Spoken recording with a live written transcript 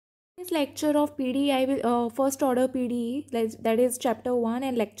This lecture of PDE, I will first order PDE, that is chapter 1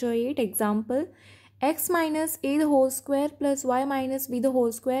 and lecture 8 example. X minus a the whole square plus y minus b the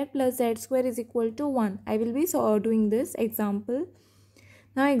whole square plus z square is equal to 1. I will be doing this example.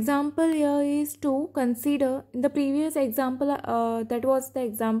 Now example here is to consider in the previous example, that was the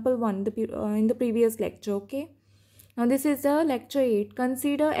example 1 in the previous lecture, okay. Now this is the lecture 8.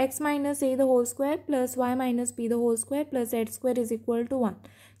 Consider x minus a the whole square plus y minus b the whole square plus z square is equal to 1.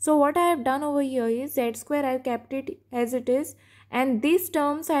 So what I have done over here is z square I have kept it as it is, and these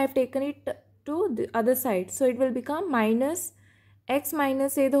terms I have taken it to the other side. So it will become minus x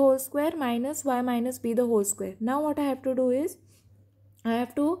minus a the whole square minus y minus b the whole square. Now what I have to do is I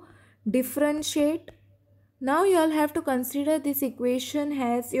have to differentiate. Now you all have to consider this equation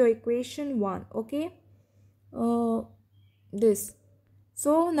as your equation 1, okay. This.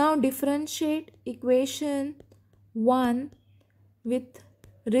 So now differentiate equation 1 with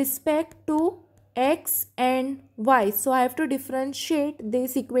respect to x and y. So I have to differentiate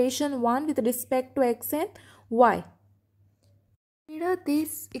this equation 1 with respect to x and y. Consider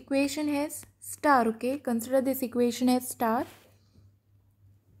this equation as star, okay. Consider this equation as star.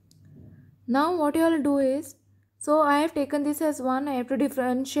 Now what you all do is, so I have taken this as 1. I have to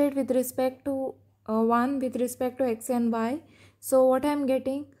differentiate with respect to 1 with respect to x and y. So what I am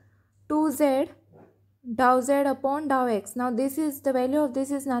getting, 2z dou z upon dou x. Now this is the value of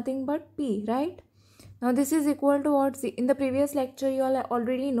this is nothing but p, right? Now this is equal to what? In the previous lecture you all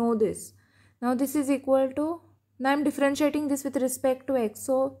already know this. Now this is equal to, now I am differentiating this with respect to x.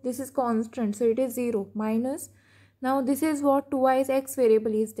 So this is constant, so it is 0 minus. Now this is what 2i's x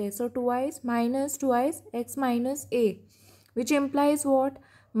variable is there. So 2i's minus 2i's x minus a, which implies what?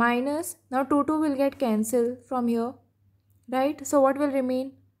 Minus, now 2 will get cancelled from here, right? So what will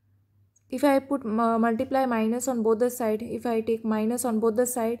remain? If I put multiply minus on both the side, if I take minus on both the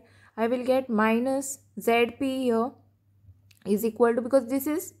side, I will get minus zp here is equal to, because this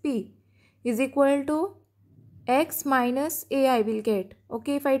is p, is equal to x minus a I will get,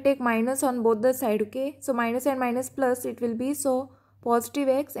 okay. If I take minus on both the side, okay, so minus and minus plus it will be, so positive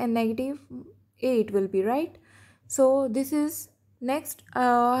x and negative a it will be, right? So this is next.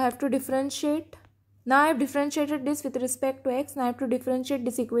 I have to differentiate. Now I have differentiated this with respect to x. Now I have to differentiate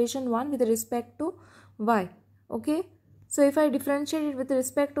this equation 1 with respect to y, okay. So if I differentiate it with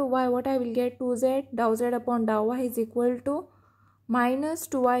respect to y, what I will get, 2z dou z upon dou y is equal to minus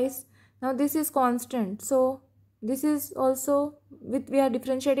 2i's. Now this is constant, so this is also we are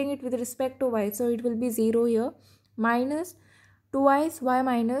differentiating it with respect to y, so it will be 0 here, minus 2i's y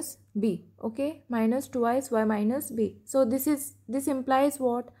minus b, okay, minus 2i's y minus b. So this implies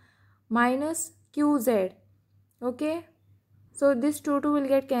what? Minus qz, okay. So this 2 will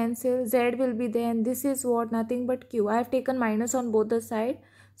get cancelled, z will be there, and this is what? Nothing but q. I have taken minus on both the side,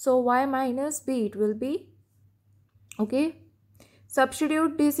 so y minus b it will be, okay.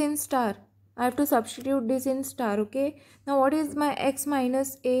 Substitute this in star. I have to substitute this in star, okay. Now what is my x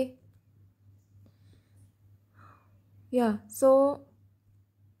minus a? Yeah, so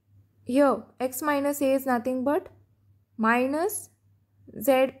here x minus a is nothing but minus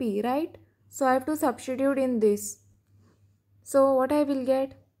zp, right? So I have to substitute in this. So what I will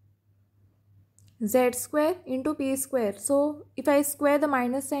get? Z square into p square. So if I square, the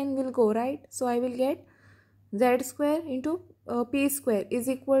minus sign will go, right? So I will get z square into p square is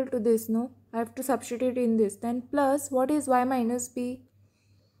equal to this, no? I have to substitute in this. Then plus, what is y minus b?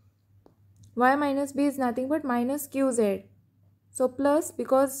 Y minus b is nothing but minus qz. So plus,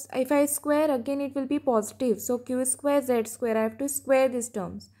 because if I square again it will be positive. So q square z square, I have to square these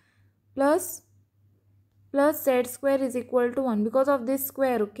terms. Plus z square is equal to 1 because of this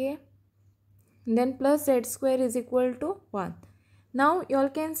square, okay. Then plus z square is equal to 1. Now you all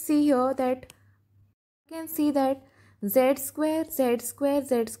can see here that z square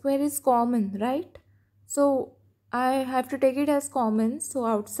is common, right? So I have to take it as common. So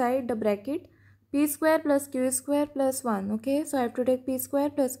outside the bracket, p square plus q square plus 1, okay. So I have to take p square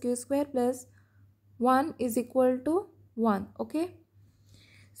plus q square plus 1 is equal to 1, okay.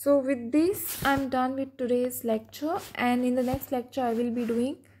 So with this I am done with today's lecture, and in the next lecture I will be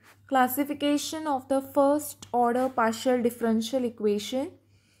doing classification of the first order partial differential equation,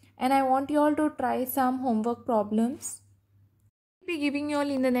 and I want you all to try some homework problems. I'll be giving you all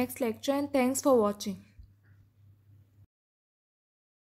in the next lecture, and thanks for watching.